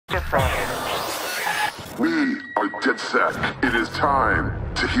We are Dedsec. It is time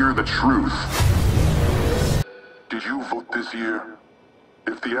to hear the truth. Did you vote this year?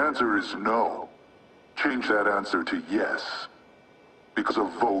 If the answer is no, change that answer to yes. Because a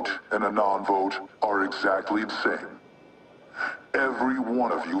vote and a non-vote are exactly the same. Every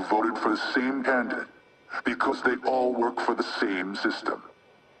one of you voted for the same candidate because they all work for the same system.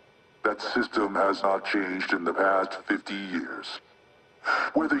 That system has not changed in the past 50 years.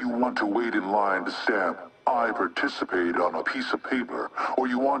 Whether you want to wait in line to stamp "I participate" on a piece of paper, or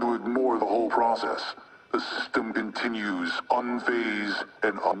you want to ignore the whole process, the system continues unfazed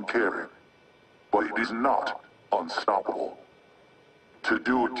and uncaring. But it is not unstoppable. To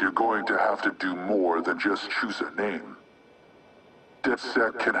do it, you're going to have to do more than just choose a name.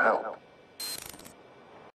 Dedsec can help.